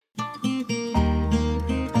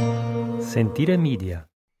Sentire Media.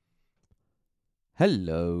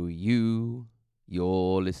 Hello, you.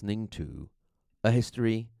 You're listening to A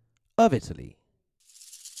History of Italy.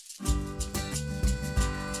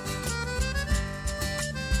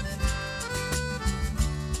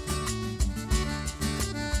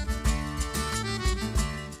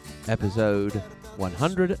 Episode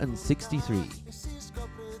 163.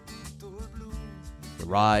 The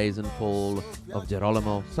Rise and Fall of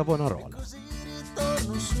Gerolamo Savonarola.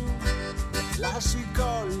 Lasci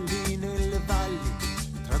colli nelle valli,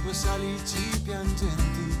 tra due salici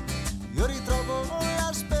piangenti, io ritrovo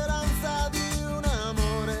la speranza di un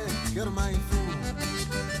amore che ormai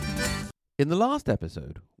fu. In the last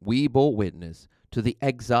episode, we bore witness to the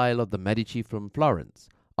exile of the Medici from Florence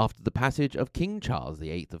after the passage of King Charles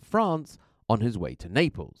VIII of France on his way to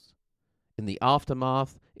Naples. In the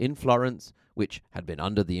aftermath, in Florence, which had been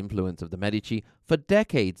under the influence of the Medici for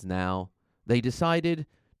decades now, they decided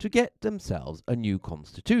to get themselves a new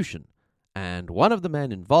constitution, and one of the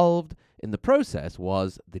men involved in the process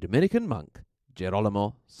was the Dominican monk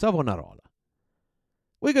Gerolamo Savonarola.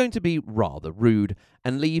 We're going to be rather rude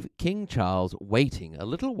and leave King Charles waiting a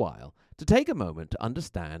little while to take a moment to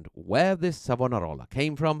understand where this Savonarola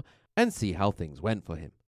came from and see how things went for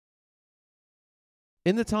him.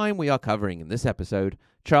 In the time we are covering in this episode,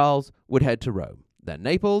 Charles would head to Rome, then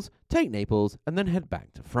Naples, take Naples, and then head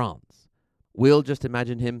back to France. We'll just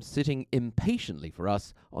imagine him sitting impatiently for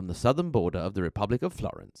us on the southern border of the Republic of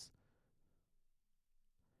Florence.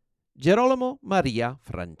 Girolamo Maria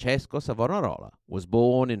Francesco Savonarola was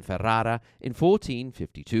born in Ferrara in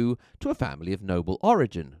 1452 to a family of noble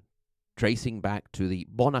origin, tracing back to the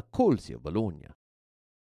Bonaccorsi of Bologna.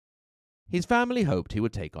 His family hoped he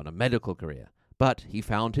would take on a medical career, but he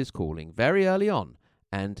found his calling very early on,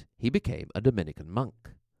 and he became a Dominican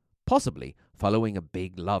monk, possibly following a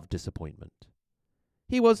big love disappointment.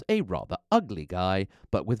 He was a rather ugly guy,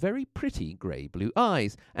 but with very pretty grey-blue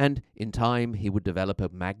eyes, and in time he would develop a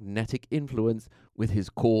magnetic influence with his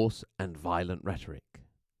coarse and violent rhetoric.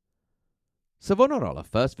 Savonarola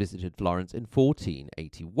first visited Florence in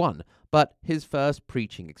 1481, but his first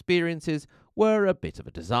preaching experiences were a bit of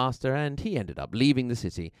a disaster, and he ended up leaving the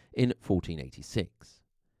city in 1486.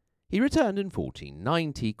 He returned in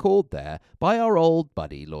 1490, called there by our old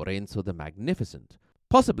buddy Lorenzo the Magnificent,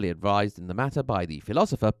 possibly advised in the matter by the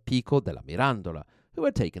philosopher Pico della Mirandola, who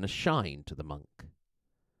had taken a shine to the monk.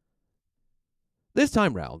 This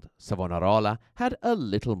time round, Savonarola had a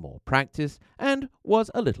little more practice and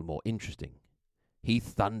was a little more interesting. He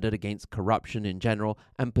thundered against corruption in general,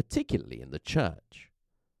 and particularly in the church.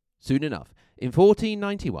 Soon enough, in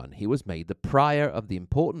 1491, he was made the prior of the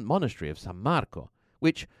important monastery of San Marco,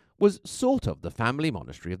 which was sort of the family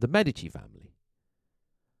monastery of the Medici family.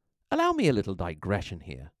 Allow me a little digression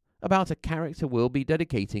here about a character we'll be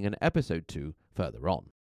dedicating an episode to further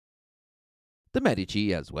on. The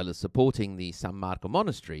Medici, as well as supporting the San Marco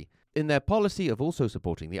monastery, in their policy of also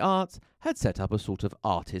supporting the arts, had set up a sort of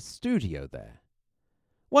artist studio there.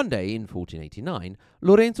 One day in 1489,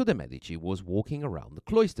 Lorenzo de' Medici was walking around the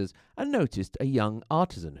cloisters and noticed a young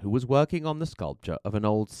artisan who was working on the sculpture of an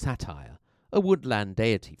old satyr, a woodland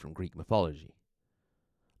deity from Greek mythology.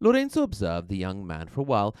 Lorenzo observed the young man for a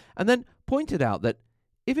while and then pointed out that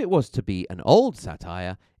if it was to be an old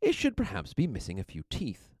satyr, it should perhaps be missing a few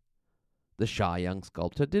teeth. The shy young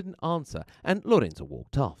sculptor didn't answer, and Lorenzo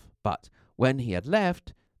walked off. But when he had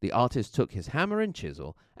left, the artist took his hammer and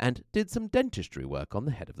chisel and did some dentistry work on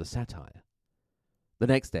the head of the satyr. The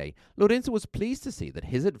next day, Lorenzo was pleased to see that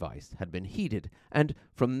his advice had been heeded, and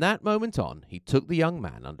from that moment on he took the young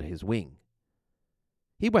man under his wing.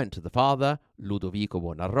 He went to the father, Ludovico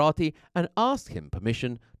Buonarroti, and asked him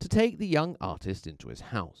permission to take the young artist into his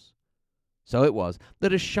house. So it was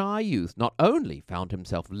that a shy youth not only found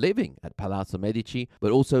himself living at Palazzo Medici,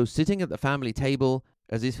 but also sitting at the family table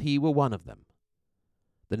as if he were one of them.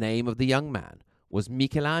 The name of the young man was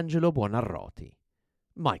Michelangelo Buonarroti,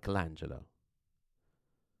 Michelangelo.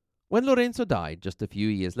 When Lorenzo died just a few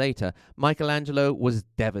years later, Michelangelo was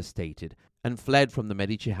devastated and fled from the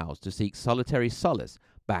Medici house to seek solitary solace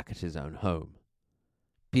back at his own home.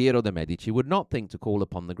 Piero de' Medici would not think to call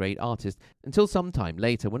upon the great artist until some time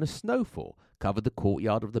later, when a snowfall covered the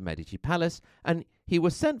courtyard of the Medici palace and he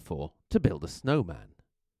was sent for to build a snowman.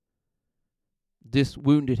 This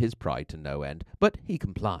wounded his pride to no end, but he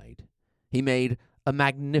complied. He made a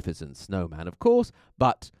magnificent snowman, of course,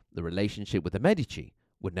 but the relationship with the Medici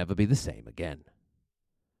would never be the same again.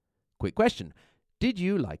 Quick question. Did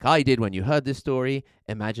you, like I did when you heard this story,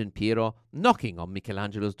 imagine Piero knocking on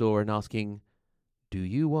Michelangelo's door and asking, "Do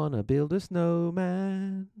you want to build a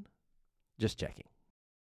snowman?" Just checking.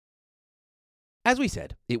 As we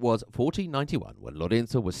said, it was 1491, when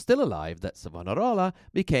Lorenzo was still alive, that Savonarola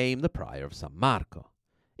became the prior of San Marco.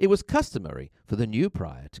 It was customary for the new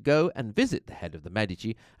prior to go and visit the head of the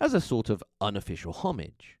Medici as a sort of unofficial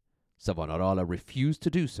homage. Savonarola refused to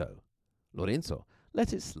do so. Lorenzo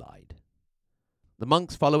let it slide. The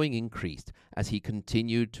monk's following increased as he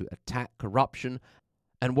continued to attack corruption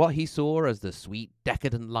and what he saw as the sweet,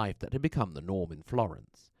 decadent life that had become the norm in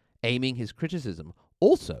Florence, aiming his criticism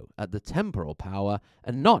also at the temporal power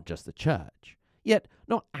and not just the church, yet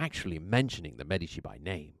not actually mentioning the Medici by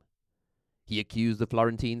name. He accused the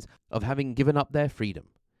Florentines of having given up their freedom.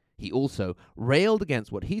 He also railed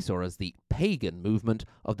against what he saw as the pagan movement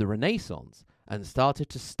of the Renaissance and started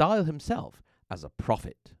to style himself as a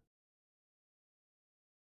prophet.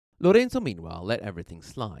 Lorenzo, meanwhile, let everything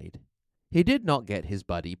slide. He did not get his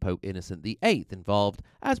buddy Pope Innocent VIII involved,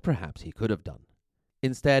 as perhaps he could have done.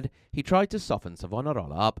 Instead, he tried to soften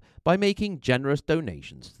Savonarola up by making generous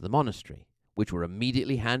donations to the monastery, which were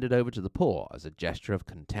immediately handed over to the poor as a gesture of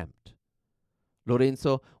contempt.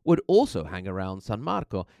 Lorenzo would also hang around San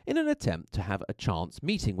Marco in an attempt to have a chance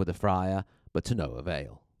meeting with the friar, but to no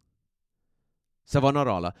avail.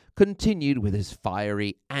 Savonarola continued with his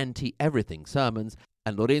fiery anti-everything sermons,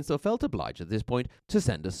 and Lorenzo felt obliged at this point to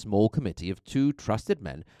send a small committee of 2 trusted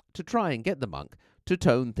men to try and get the monk to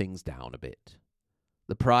tone things down a bit.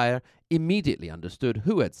 The prior immediately understood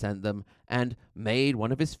who had sent them and made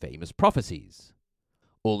one of his famous prophecies.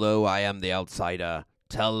 "Although I am the outsider,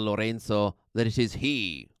 tell Lorenzo that it is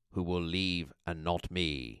he who will leave and not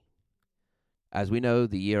me." As we know,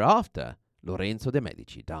 the year after, Lorenzo de'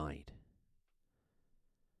 Medici died.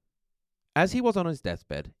 As he was on his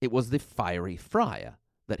deathbed, it was the fiery friar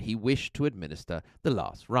that he wished to administer the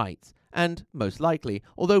last rites, and most likely,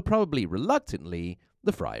 although probably reluctantly,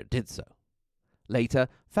 the friar did so. Later,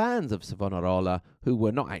 fans of Savonarola, who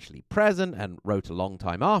were not actually present and wrote a long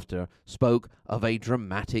time after, spoke of a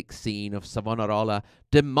dramatic scene of Savonarola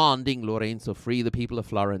demanding Lorenzo free the people of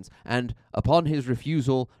Florence and, upon his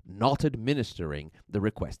refusal, not administering the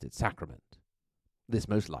requested sacrament. This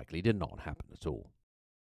most likely did not happen at all.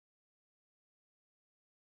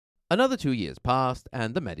 Another 2 years passed,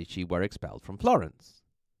 and the Medici were expelled from Florence.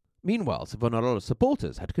 Meanwhile, Savonarola's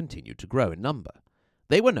supporters had continued to grow in number.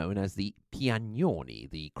 They were known as the piagnoni,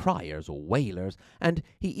 the criers or wailers, and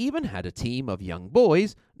he even had a team of young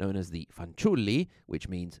boys, known as the fanciulli, which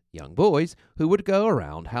means young boys, who would go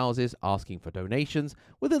around houses asking for donations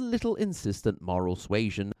with a little insistent moral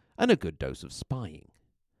suasion and a good dose of spying.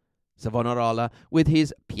 Savonarola, with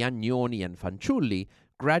his piagnoni and fanciulli,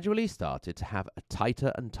 gradually started to have a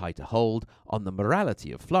tighter and tighter hold on the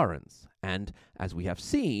morality of Florence, and, as we have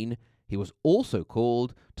seen, he was also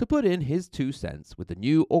called to put in his 2 cents with the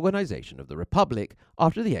new organization of the Republic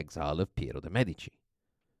after the exile of Piero de' Medici.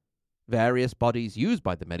 Various bodies used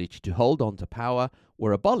by the Medici to hold on to power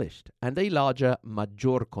were abolished, and a larger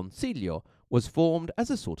Maggior Consiglio was formed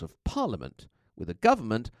as a sort of parliament, with a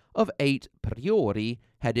government of 8 priori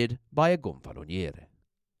headed by a gonfaloniere.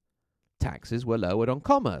 Taxes were lowered on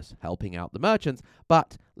commerce, helping out the merchants,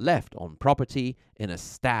 but left on property in a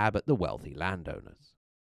stab at the wealthy landowners.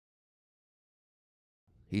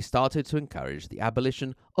 He started to encourage the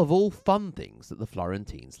abolition of all fun things that the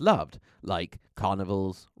Florentines loved, like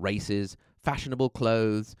carnivals, races, fashionable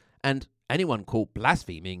clothes, and anyone caught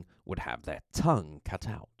blaspheming would have their tongue cut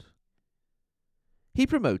out. He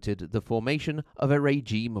promoted the formation of a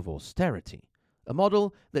regime of austerity, a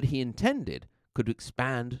model that he intended could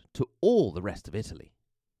expand to all the rest of Italy.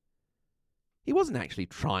 He wasn't actually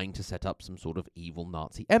trying to set up some sort of evil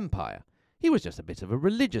Nazi empire. He was just a bit of a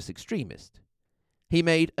religious extremist. He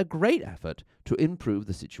made a great effort to improve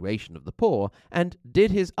the situation of the poor and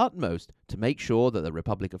did his utmost to make sure that the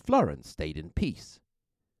Republic of Florence stayed in peace.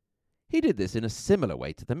 He did this in a similar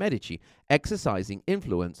way to the Medici, exercising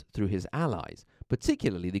influence through his allies,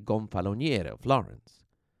 particularly the Gonfaloniere of Florence.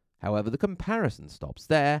 However, the comparison stops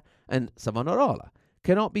there, and Savonarola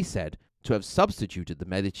cannot be said to have substituted the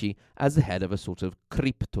Medici as the head of a sort of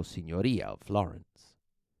crypto-signoria of Florence.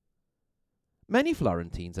 Many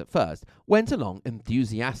Florentines at first went along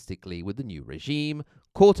enthusiastically with the new regime,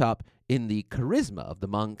 caught up in the charisma of the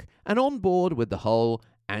monk, and on board with the whole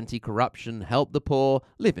anti-corruption, help the poor,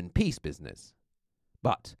 live in peace business.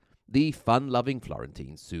 But the fun-loving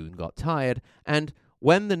Florentines soon got tired, and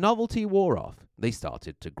when the novelty wore off, they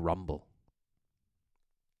started to grumble.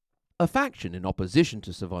 A faction in opposition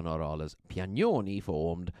to Savonarola's piagnoni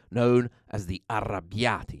formed, known as the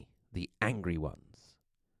arrabbiati, the angry ones.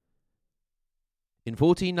 In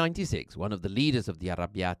 1496, one of the leaders of the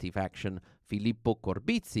arrabbiati faction, Filippo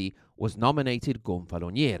Corbizzi, was nominated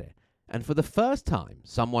gonfaloniere, and for the first time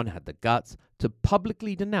someone had the guts to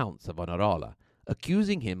publicly denounce Savonarola,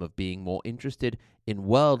 accusing him of being more interested in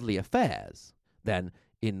worldly affairs than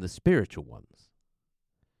in the spiritual ones.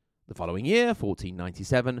 The following year,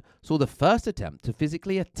 1497, saw the first attempt to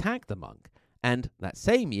physically attack the monk, and that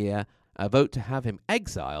same year, a vote to have him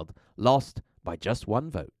exiled lost by just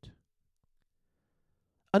one vote.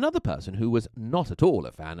 Another person who was not at all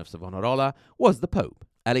a fan of Savonarola was the Pope,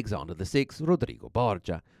 Alexander VI Rodrigo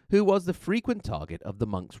Borgia, who was the frequent target of the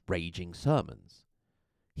monk's raging sermons.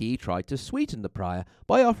 He tried to sweeten the prior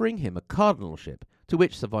by offering him a cardinalship, to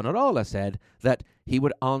which Savonarola said that he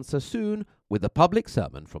would answer soon with a public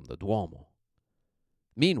sermon from the Duomo.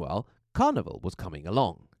 Meanwhile, Carnival was coming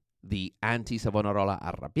along. The anti-Savonarola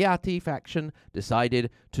Arrabbiati faction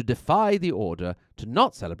decided to defy the order to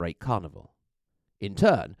not celebrate Carnival. In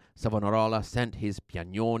turn, Savonarola sent his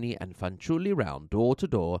piagnoni and fanciulli round door to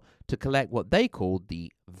door to collect what they called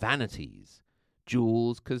the vanities.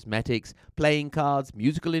 Jewels, cosmetics, playing cards,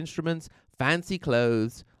 musical instruments, fancy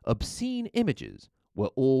clothes, obscene images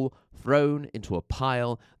were all thrown into a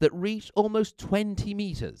pile that reached almost 20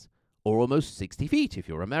 meters, or almost 60 feet if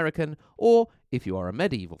you're American, or, if you are a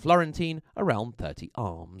medieval Florentine, around 30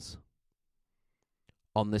 arms.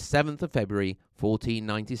 On the 7th of February,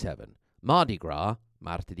 1497, Mardi Gras,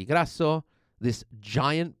 Marte di Grasso, this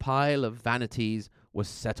giant pile of vanities was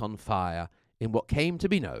set on fire in what came to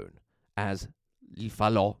be known as il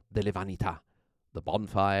falò delle vanità, the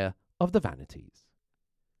bonfire of the vanities.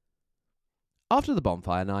 After the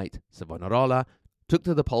bonfire night, Savonarola took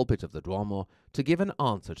to the pulpit of the Duomo to give an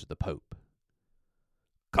answer to the Pope.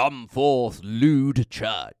 "Come forth, lewd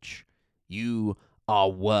church! You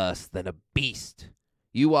are worse than a beast.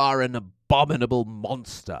 You are an abominable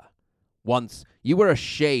monster. Once you were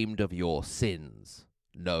ashamed of your sins.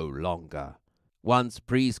 No longer. Once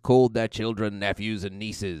priests called their children nephews and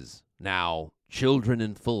nieces. Now children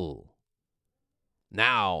in full.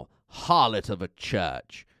 Now, harlot of a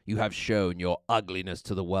church, you have shown your ugliness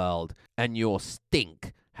to the world, and your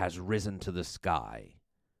stink has risen to the sky.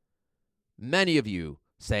 Many of you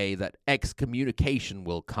say that excommunication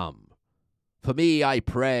will come. For me, I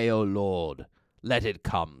pray, O Lord, let it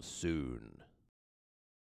come soon."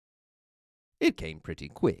 It came pretty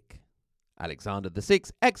quick. Alexander VI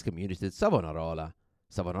excommunicated Savonarola.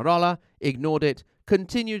 Savonarola ignored it,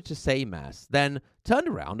 continued to say Mass, then turned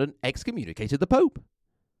around and excommunicated the Pope.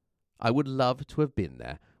 I would love to have been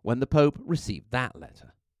there when the Pope received that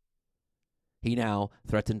letter. He now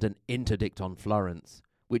threatened an interdict on Florence,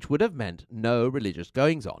 which would have meant no religious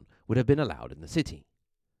goings-on would have been allowed in the city.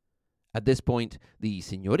 At this point, the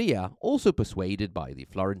Signoria, also persuaded by the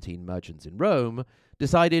Florentine merchants in Rome,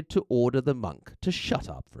 decided to order the monk to shut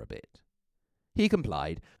up for a bit. He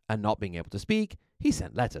complied, and not being able to speak, he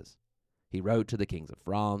sent letters. He wrote to the kings of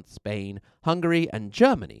France, Spain, Hungary, and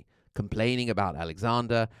Germany, complaining about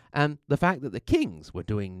Alexander and the fact that the kings were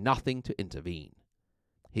doing nothing to intervene.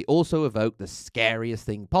 He also evoked the scariest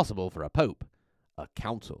thing possible for a pope, a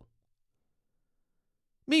council.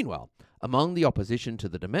 Meanwhile, among the opposition to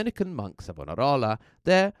the Dominican monk Savonarola,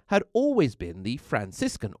 there had always been the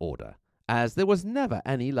Franciscan order, as there was never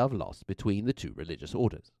any love lost between the two religious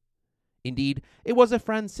orders. Indeed, it was a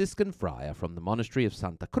Franciscan friar from the monastery of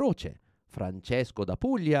Santa Croce, Francesco da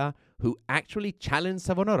Puglia, who actually challenged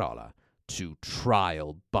Savonarola to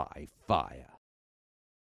trial by fire.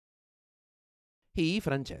 He,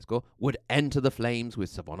 Francesco, would enter the flames with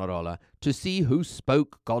Savonarola to see who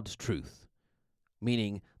spoke God's truth,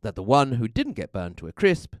 meaning that the one who didn't get burned to a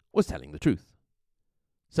crisp was telling the truth.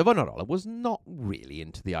 Savonarola was not really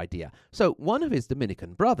into the idea, so one of his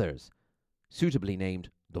Dominican brothers, suitably named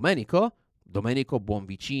Domenico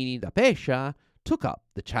Buonvicini da Pescia, took up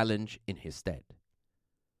the challenge in his stead.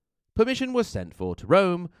 Permission was sent for to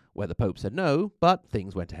Rome, where the Pope said no, but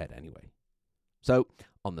things went ahead anyway. So,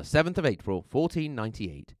 on the 7th of April,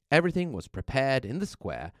 1498, everything was prepared in the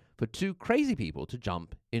square for two crazy people to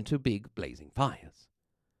jump into big blazing fires.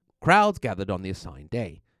 Crowds gathered on the assigned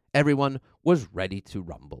day. Everyone was ready to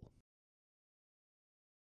rumble.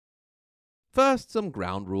 First, some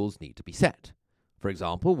ground rules need to be set. For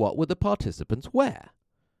example, what would the participants wear?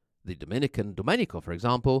 The Dominican Domenico, for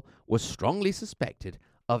example, was strongly suspected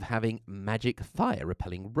of having magic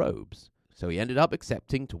fire-repelling robes, so he ended up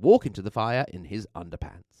accepting to walk into the fire in his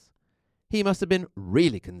underpants. He must have been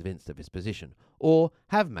really convinced of his position, or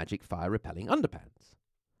have magic fire-repelling underpants.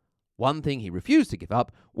 One thing he refused to give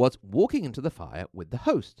up was walking into the fire with the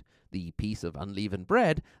host, the piece of unleavened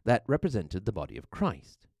bread that represented the body of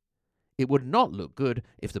Christ. It would not look good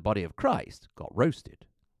if the body of Christ got roasted.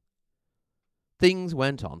 Things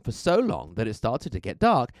went on for so long that it started to get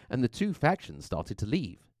dark and the two factions started to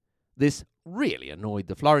leave. This really annoyed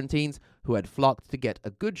the Florentines, who had flocked to get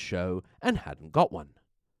a good show and hadn't got one.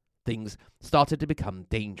 Things started to become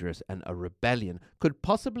dangerous, and a rebellion could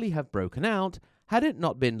possibly have broken out had it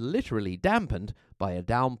not been literally dampened by a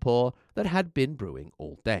downpour that had been brewing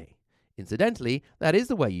all day. Incidentally, that is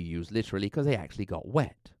the way you use literally because they actually got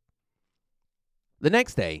wet. The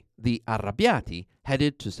next day, the Arrabbiati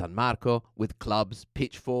headed to San Marco with clubs,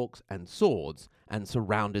 pitchforks, and swords and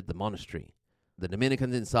surrounded the monastery. The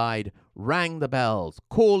Dominicans inside rang the bells,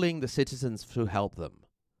 calling the citizens to help them.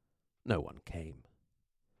 No one came.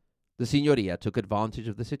 The Signoria took advantage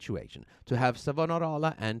of the situation to have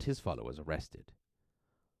Savonarola and his followers arrested.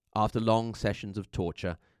 After long sessions of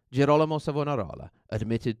torture, Gerolamo Savonarola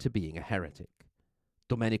admitted to being a heretic.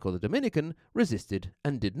 Domenico the Dominican resisted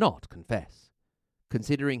and did not confess.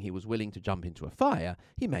 Considering he was willing to jump into a fire,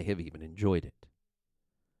 he may have even enjoyed it.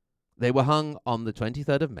 They were hung on the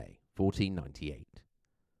 23rd of May, 1498.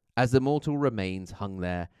 As the mortal remains hung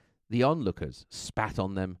there, the onlookers spat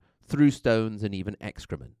on them, threw stones and even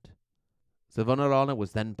excrement. Savonarola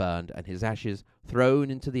was then burned and his ashes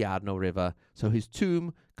thrown into the Arno River so his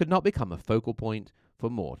tomb could not become a focal point for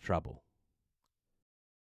more trouble.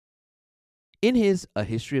 In his A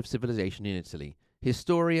History of Civilization in Italy,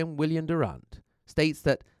 historian William Durant states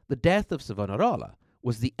that the death of Savonarola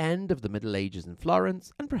was the end of the Middle Ages in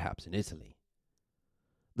Florence and perhaps in Italy.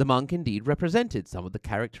 The monk indeed represented some of the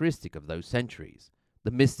characteristic of those centuries: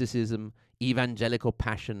 the mysticism, evangelical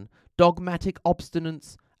passion, dogmatic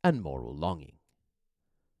obstinance, and moral longing.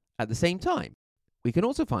 At the same time, we can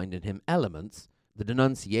also find in him elements, the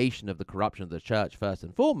denunciation of the corruption of the church first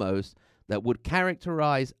and foremost, that would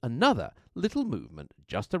characterize another little movement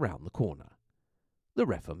just around the corner: the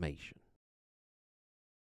Reformation.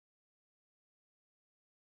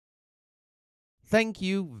 Thank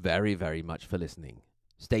you very, very much for listening.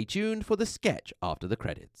 Stay tuned for the sketch after the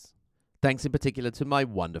credits. Thanks in particular to my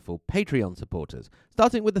wonderful Patreon supporters,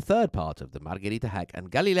 starting with the third part of the Margherita Hack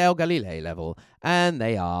and Galileo Galilei level, and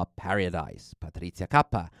they are Paradise, Patrizia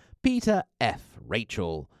K, Peter F,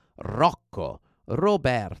 Rachel, Rocco,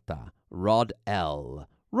 Roberta, Rod L,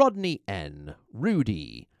 Rodney N,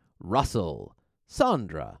 Rudy, Russell,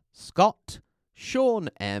 Sandra, Scott, Sean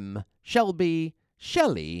M, Shelby,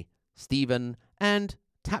 Shelley, Stephen, and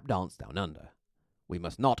Tap Dance Down Under. We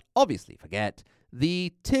must not obviously forget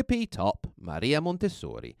the tippy-top Maria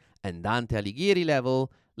Montessori and Dante Alighieri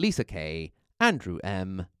level, Lisa K, Andrew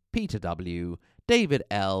M, Peter W, David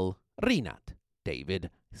L, Rinat, David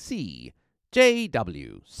C,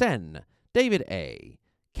 J.W, Sen, David A,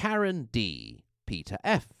 Karen D, Peter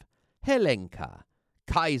F, Helenka,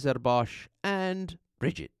 Kaiser Bosch, and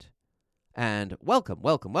Bridget. And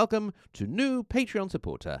welcome to new Patreon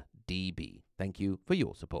supporter DB. Thank you for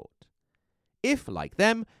your support. If, like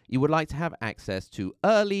them, you would like to have access to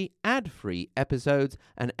early, ad-free episodes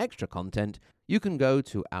and extra content, you can go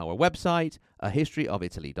to our website,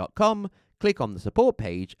 ahistoryofitaly.com, click on the support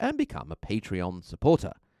page, and become a Patreon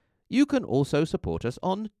supporter. You can also support us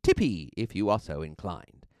on Tippy if you are so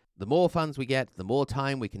inclined. The more funds we get, the more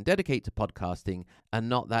time we can dedicate to podcasting and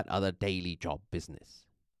not that other daily job business.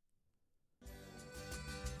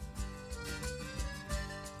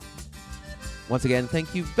 Once again,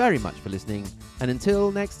 thank you very much for listening, and until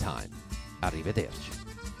next time, arrivederci.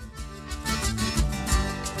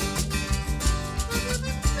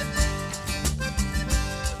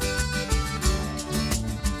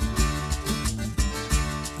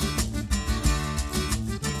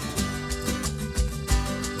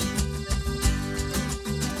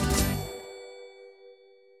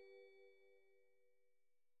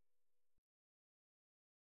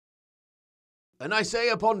 And I say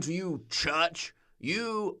upon to you, church,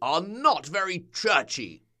 you are not very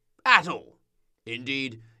churchy at all.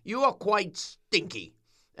 Indeed, you are quite stinky,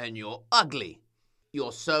 and you're ugly.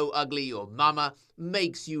 You're so ugly your mama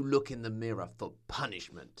makes you look in the mirror for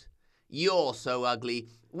punishment. You're so ugly,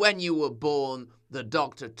 when you were born, the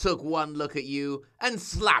doctor took one look at you and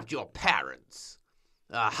slapped your parents.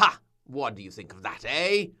 Aha! What do you think of that,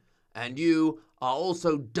 eh? And you are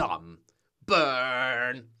also dumb.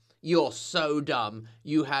 Burn! You're so dumb,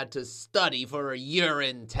 you had to study for a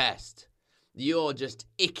urine test. You're just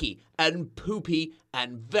icky and poopy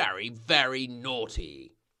and very, very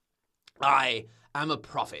naughty. I am a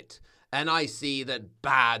prophet, and I see that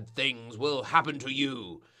bad things will happen to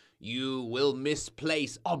you. You will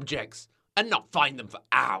misplace objects and not find them for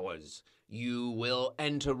hours. You will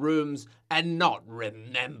enter rooms and not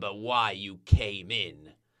remember why you came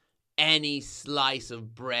in. Any slice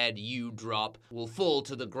of bread you drop will fall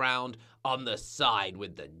to the ground on the side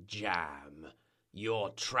with the jam. Your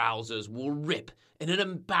trousers will rip in an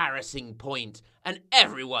embarrassing point, and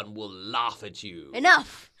everyone will laugh at you.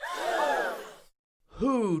 Enough!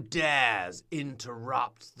 Who dares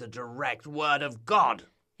interrupt the direct word of God?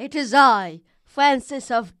 It is I, Francis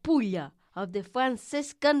of Puglia, of the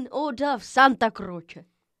Franciscan Order of Santa Croce.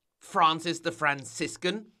 Francis the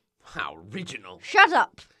Franciscan? How original. Shut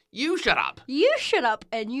up! You shut up. You shut up,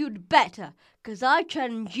 and you'd better, 'cause I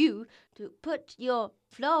challenge you to put your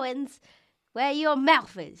Florence where your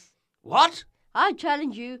mouth is. What? I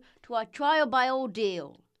challenge you to a trial by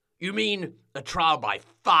ordeal. You mean a trial by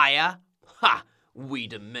fire? Ha! We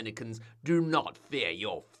Dominicans do not fear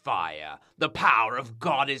your fire. The power of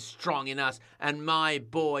God is strong in us, and my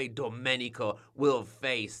boy Domenico will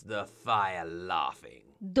face the fire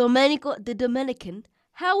laughing. Domenico the Dominican?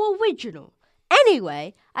 How original.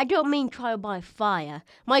 Anyway, I don't mean trial by fire.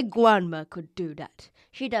 My grandma could do that.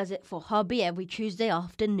 She does it for hobby every Tuesday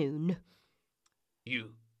afternoon.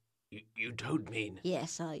 You don't mean...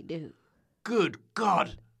 Yes, I do. Good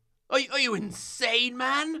God! Are you insane,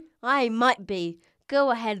 man? I might be.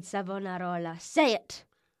 Go ahead, Savonarola. Say it.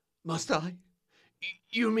 Must I?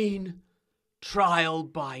 You mean trial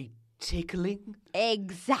by tickling?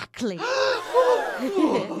 Exactly.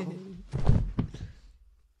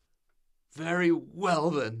 Very well,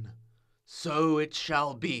 then. So it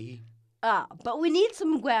shall be. But we need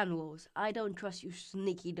some ground rules. I don't trust you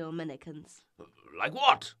sneaky Dominicans. Like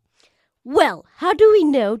what? Well, how do we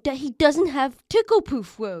know that he doesn't have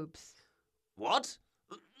tickle-proof robes? What?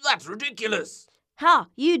 That's ridiculous. Ha!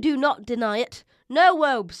 You do not deny it. No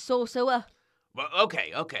robes, sorcerer. Well,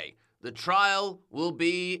 okay. The trial will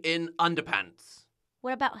be in underpants.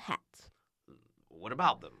 What about hats? What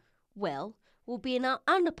about them? Well, we'll be in our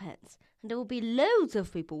underpants, and there will be loads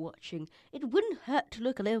of people watching. It wouldn't hurt to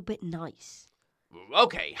look a little bit nice.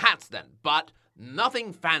 Okay, hats then, but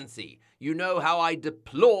nothing fancy. You know how I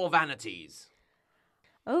deplore vanities.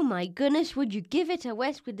 Oh my goodness, would you give it a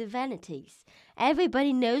rest with the vanities?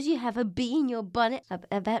 Everybody knows you have a bee in your bonnet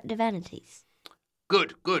about the vanities.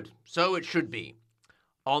 Good. So it should be.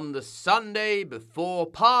 On the Sunday before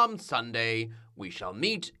Palm Sunday, we shall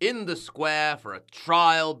meet in the square for a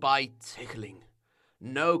trial by tickling.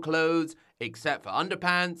 No clothes except for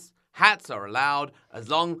underpants. Hats are allowed as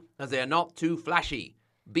long as they are not too flashy.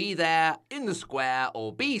 Be there in the square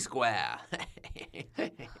or be square.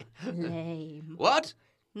 Lame. What?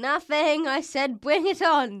 Nothing. I said bring it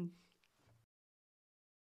on.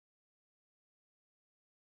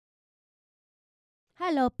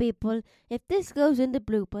 Hello, people. If this goes in the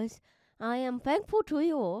bloopers, I am thankful to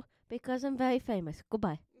you all because I'm very famous.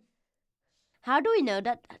 Goodbye. How do we know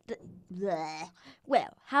that...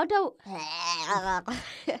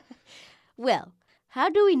 Well, how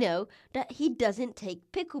do we know that he doesn't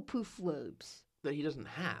take pickle-proof robes? That he doesn't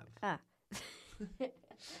have.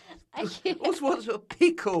 What's a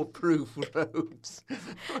pickle-proof robes?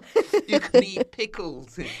 You can eat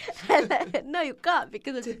pickles. No, you can't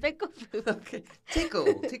because it's pickle-proof. Okay, tickle.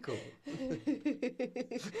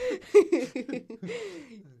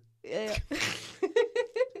 Yeah.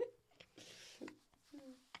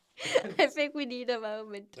 I think we need a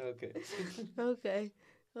moment. Okay, okay.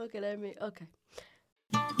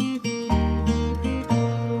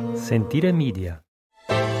 Sentire Media.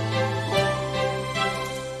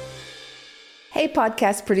 Hey,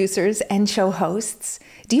 podcast producers and show hosts.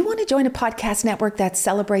 Do you want to join a podcast network that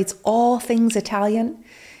celebrates all things Italian?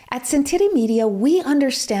 At Sentire Media, we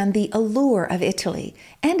understand the allure of Italy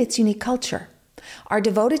and its unique culture. Our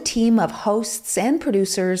devoted team of hosts and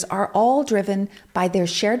producers are all driven by their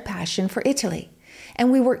shared passion for Italy. And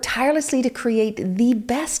we work tirelessly to create the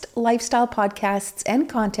best lifestyle podcasts and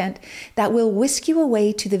content that will whisk you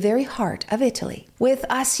away to the very heart of Italy. With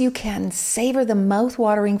us, you can savor the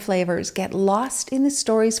mouth-watering flavors, get lost in the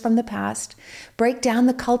stories from the past, break down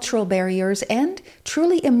the cultural barriers, and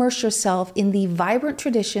truly immerse yourself in the vibrant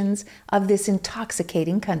traditions of this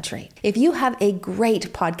intoxicating country. If you have a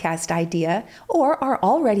great podcast idea or are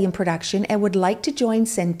already in production and would like to join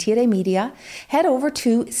Sentire Media, head over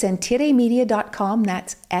to sentiremedia.com,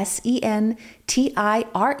 that's SENTIRE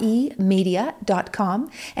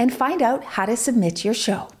media.com, and find out how to submit your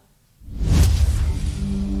show.